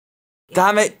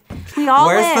Damn it! We all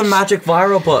Where's the magic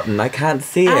viral button? I can't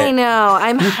see it. I know,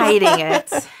 I'm hiding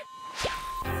it.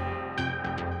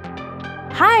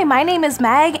 Hi, my name is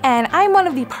Meg, and I'm one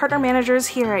of the partner managers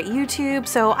here at YouTube.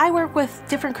 So I work with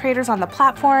different creators on the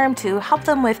platform to help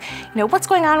them with, what's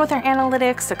going on with their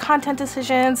analytics, their content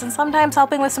decisions, and sometimes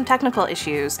helping with some technical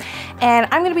issues. And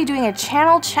I'm going to be doing a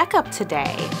channel checkup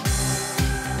today.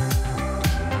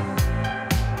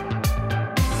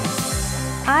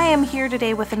 I am here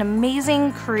today with an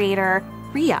amazing creator,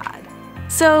 Riyadh.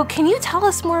 So can you tell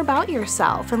us more about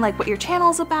yourself and what your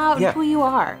channel's about and who you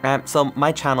are? So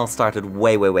my channel started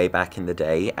way back in the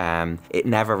day. It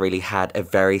never really had a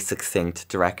very succinct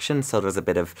direction. So there's a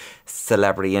bit of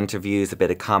celebrity interviews, a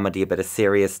bit of comedy, a bit of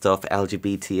serious stuff,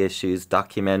 LGBT issues,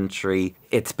 documentary.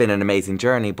 It's been an amazing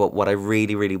journey, but what I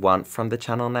really want from the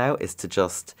channel now is to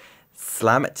just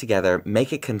slam it together,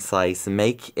 make it concise,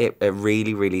 make it a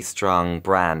really strong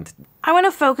brand. I want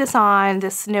to focus on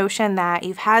this notion that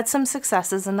you've had some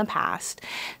successes in the past,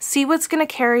 see what's going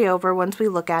to carry over once we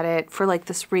look at it for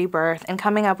this rebirth, and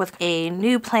coming up with a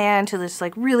new plan to just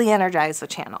really energize the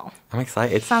channel. I'm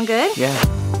excited. Sound good? Yeah.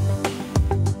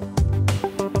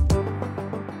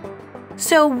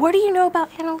 So what do you know about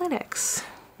analytics?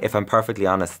 If I'm perfectly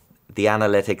honest, the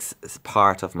analytics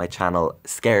part of my channel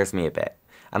scares me a bit.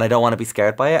 And I don't want to be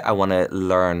scared by it, I want to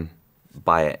learn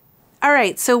by it. All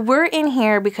right, so we're in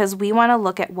here because we want to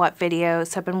look at what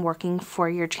videos have been working for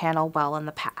your channel well in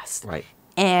the past. Right.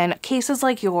 And cases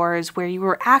like yours where you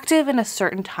were active in a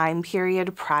certain time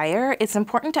period prior, it's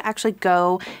important to actually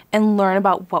go and learn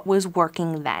about what was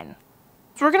working then.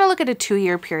 So we're going to look at a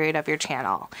 2-year period of your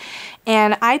channel.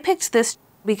 And I picked this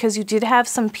because you did have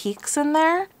some peaks in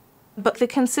there. But the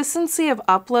consistency of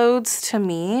uploads to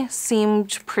me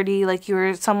seemed pretty like you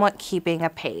were somewhat keeping a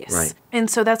pace. Right. And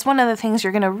so that's one of the things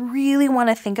you're gonna really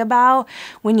wanna think about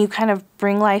when you kind of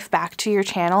bring life back to your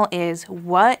channel is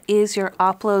what is your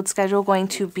upload schedule going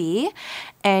to be?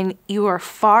 And you are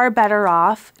far better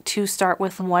off to start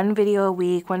with 1 video a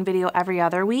week, 1 video every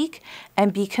other week,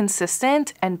 and be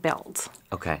consistent and build.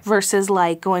 Okay. Versus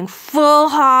going full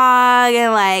hog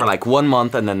and for 1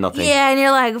 month and then nothing. Yeah, and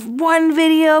you're 1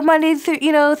 video Monday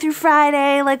through through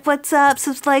Friday, what's up,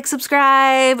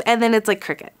 subscribe, and then it's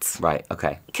crickets. Right,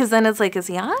 okay. Because then it's is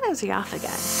he on or is he off again?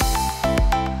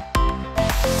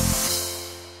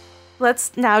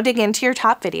 Let's now dig into your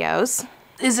top videos.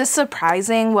 Is this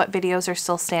surprising what videos are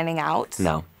still standing out?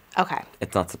 No. Okay.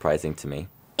 It's not surprising to me.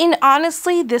 And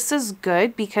honestly, this is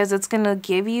good because it's going to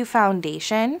give you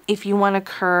foundation if you want to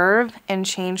curve and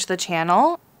change the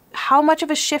channel. How much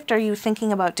of a shift are you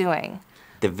thinking about doing?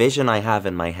 The vision I have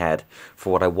in my head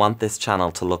for what I want this channel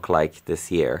to look like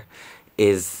this year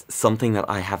is something that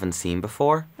I haven't seen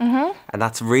before. Mm-hmm. And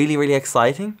that's really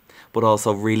exciting, but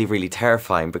also really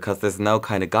terrifying because there's no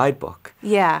kind of guidebook.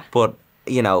 Yeah. But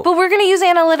But we're going to use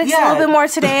analytics a little bit more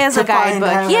today as a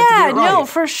guidebook. Yeah, no,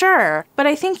 for sure. But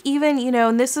I think even,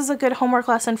 and this is a good homework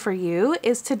lesson for you,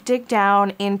 is to dig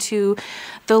down into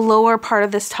the lower part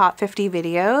of this top 50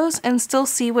 videos and still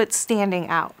see what's standing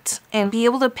out and be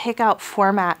able to pick out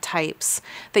format types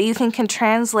that you think can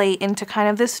translate into kind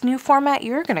of this new format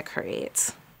you're going to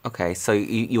create. Okay, so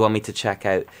you want me to check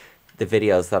out the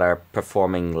videos that are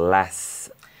performing less?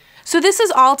 So this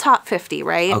is all top 50,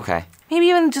 right? Okay. Maybe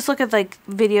even just look at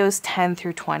videos 10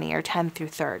 through 20 or 10 through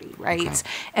 30, right? Okay.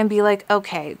 And be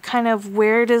okay, kind of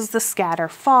where does the scatter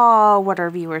fall? What are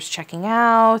viewers checking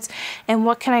out? And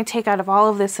what can I take out of all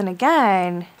of this? And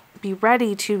again, be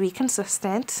ready to be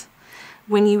consistent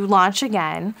when you launch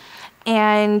again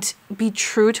and be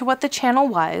true to what the channel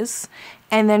was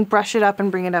and then brush it up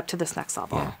and bring it up to this next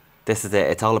level. Yeah. This is it.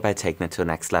 It's all about taking it to a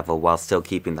next level while still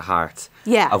keeping the heart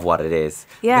of what it is.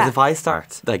 Yeah. Because if I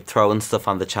start throwing stuff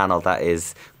on the channel that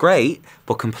is great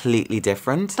but completely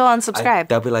different, they'll unsubscribe.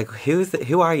 They'll be like,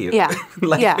 who are you? Yeah.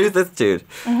 Who's this dude?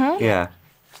 Mm-hmm. Yeah.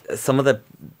 Some of the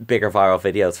bigger viral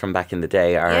videos from back in the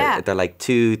day are they're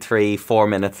 2, 3, 4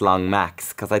 minutes long max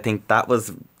because I think that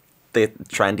was the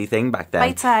trendy thing back then.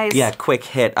 Bite size. Yeah, quick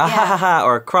hit, ha ha ha,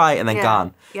 or cry and then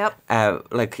gone. Yep.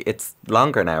 It's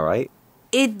longer now, right?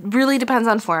 It really depends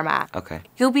on format. Okay.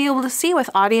 You'll be able to see with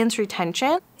audience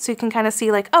retention. So you can kind of see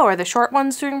are the short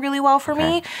ones doing really well for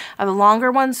me? Are the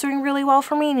longer ones doing really well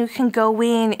for me? And you can go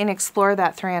in and explore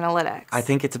that through analytics. I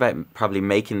think it's about probably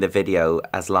making the video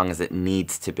as long as it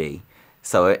needs to be.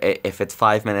 So if it's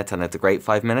 5 minutes and it's a great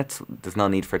 5 minutes, there's no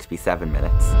need for it to be 7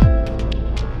 minutes.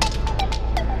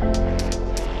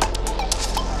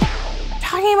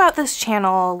 Talking thinking about this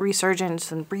channel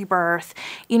resurgence and rebirth,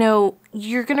 you know,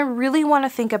 you're going to really want to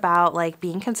think about like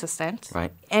being consistent.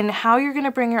 Right. And how you're going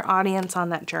to bring your audience on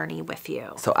that journey with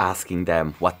you. So asking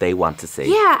them what they want to see.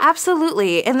 Yeah,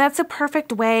 absolutely. And that's a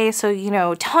perfect way. So, you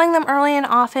know, telling them early and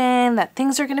often that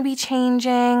things are going to be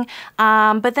changing.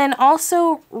 But then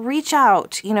also reach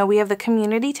out. You know, we have the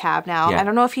community tab now. Yeah. I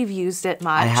don't know if you've used it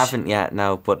much. I haven't yet,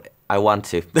 no, but I want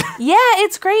to. Yeah,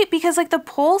 it's great because like the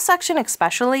poll section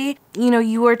especially, you know,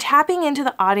 you are tapping into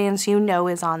the audience you know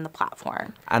is on the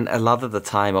platform. And a lot of the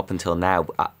time up until now,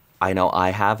 I know I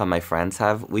have and my friends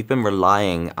have, we've been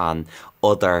relying on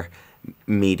other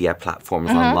media platforms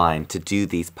online to do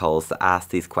these polls, to ask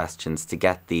these questions, to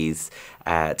get these,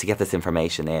 to get this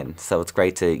information in. So it's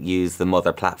great to use the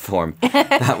mother platform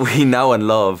that we know and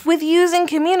love. With using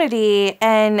community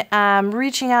and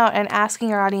reaching out and asking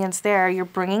your audience there, you're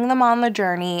bringing them on the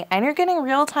journey and you're getting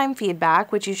real-time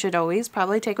feedback, which you should always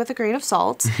probably take with a grain of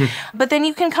salt. But then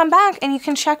you can come back and you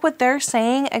can check what they're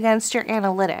saying against your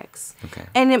analytics. Okay.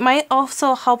 And it might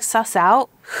also help suss out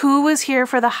who was here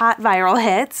for the hot viral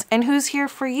hits and who's here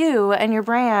for you and your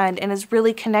brand and is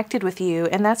really connected with you.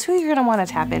 And that's who you're going to want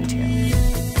to tap into.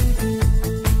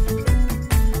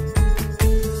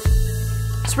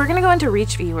 So we're going to go into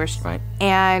reach viewers. Right.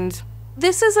 And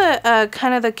this is a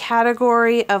kind of the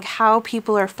category of how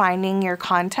people are finding your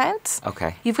content.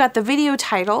 Okay. You've got the video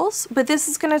titles, but this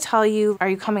is going to tell you, are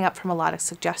you coming up from a lot of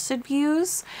suggested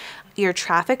views? Your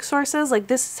traffic sources, like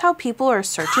this is how people are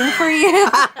searching for you.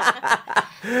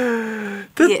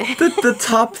 The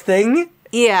top thing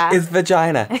Yeah. is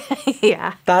vagina.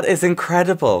 Yeah. That is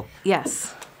incredible.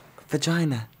 Yes.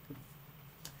 Vagina.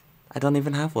 I don't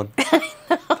even have one.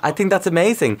 I think that's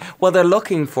amazing. Well, they're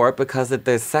looking for it because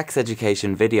there's sex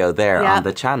education video there on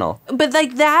the channel. But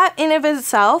like that in of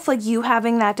itself, like you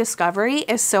having that discovery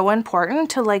is so important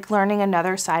to like learning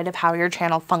another side of how your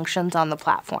channel functions on the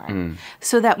platform.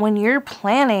 So that when you're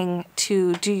planning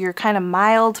to do your kind of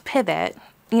mild pivot,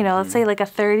 you know, let's say like a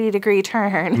 30-degree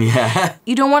turn. Yeah.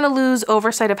 You don't want to lose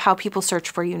oversight of how people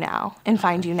search for you now and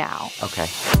find you now. Okay.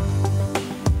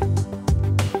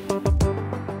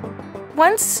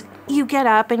 Once you get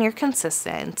up and you're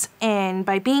consistent, and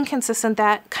by being consistent,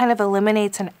 that kind of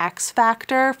eliminates an X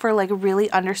factor for like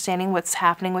really understanding what's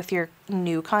happening with your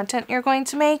new content you're going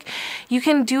to make, you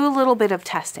can do a little bit of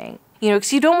testing. You know,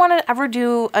 because you don't want to ever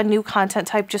do a new content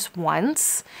type just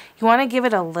once. You want to give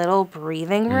it a little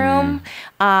breathing room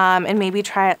and maybe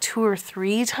try it 2 or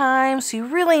 3 times so you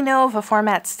really know if a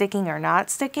format's sticking or not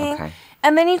sticking. Okay.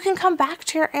 And then you can come back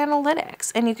to your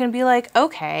analytics and you can be like,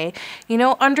 okay, you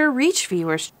know, under reach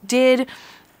viewers,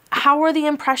 how were the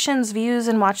impressions, views,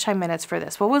 and watch time minutes for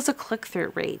this? What was the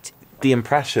click-through rate? The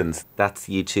impressions, that's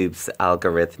YouTube's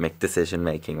algorithmic decision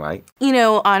making, right? You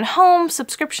know, on home,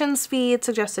 subscriptions, feed,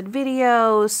 suggested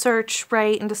videos, search,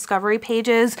 right, and discovery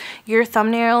pages, your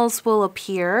thumbnails will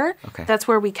appear. Okay. That's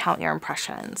where we count your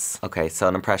impressions. Okay, so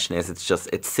an impression is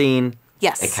it's seen.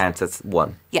 Yes. It counts as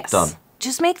 1. Yes. Done.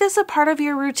 Just make this a part of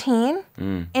your routine.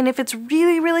 And if it's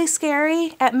really, really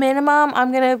scary, at minimum,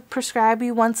 I'm going to prescribe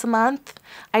you once a month.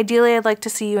 Ideally, I'd like to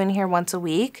see you in here once a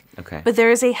week. Okay. But there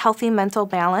is a healthy mental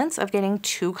balance of getting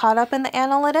too caught up in the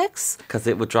analytics. Because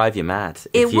it would drive you mad.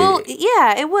 It will.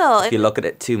 If you look at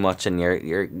it too much and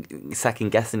you're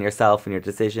second guessing yourself and your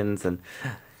decisions. And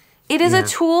it is a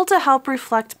tool to help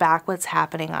reflect back what's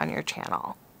happening on your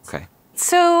channel. Okay.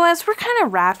 So as we're kind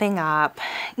of wrapping up,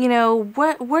 you know,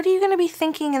 what are you going to be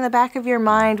thinking in the back of your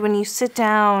mind when you sit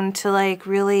down to like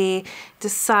really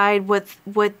decide what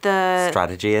the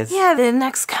strategy is? Yeah, the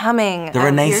next coming. The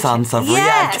renaissance of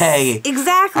Riyadh K.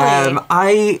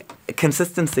 Exactly.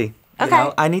 Consistency. You Okay.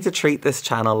 know, I need to treat this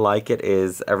channel like it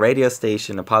is a radio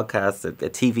station, a podcast, a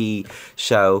TV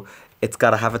show. It's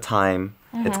got to have a time.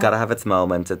 It's got to have its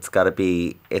moment. It's got to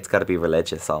be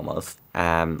religious almost.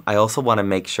 I also want to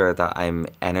make sure that I'm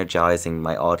energizing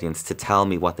my audience to tell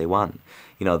me what they want.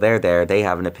 You know, they're there, they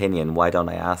have an opinion. Why don't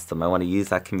I ask them? I want to use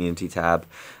that community tab.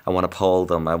 I want to poll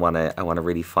them. I want to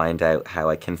really find out how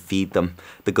I can feed them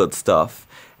the good stuff.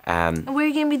 What are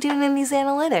you going to be doing in these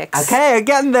analytics? Okay, I'm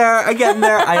getting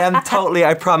there.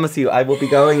 I promise you, I will be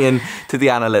going into the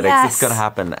analytics. Yes. It's going to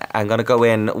happen. I'm going to go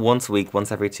in once a week,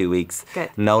 once every 2 weeks. Good.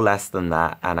 No less than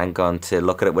that. And I'm going to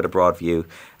look at it with a broad view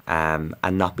and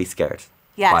not be scared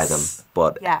by them.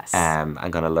 But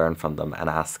I'm going to learn from them and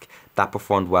ask, that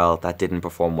performed well, that didn't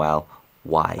perform well,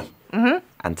 why?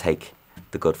 And take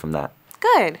the good from that.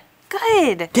 Good.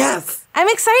 Yes! I'm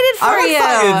excited for you.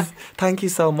 Excited. Thank you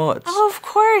so much. Oh, of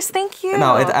course. Thank you.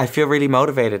 No, I feel really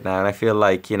motivated now, and I feel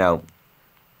like, you know,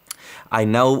 I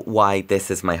know why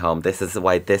this is my home. This is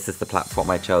why this is the platform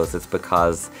I chose. It's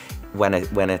because when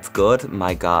it's good,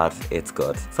 my God, it's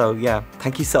good. So yeah,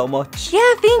 thank you so much.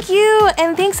 Yeah, thank you.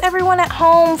 And thanks everyone at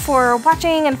home for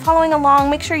watching and following along.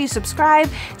 Make sure you subscribe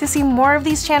to see more of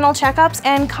these channel checkups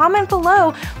and comment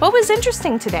below what was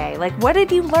interesting today. Like, what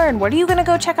did you learn? What are you gonna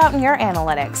go check out in your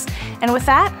analytics? And with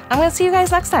that, I'm gonna see you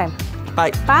guys next time.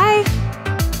 Bye. Bye.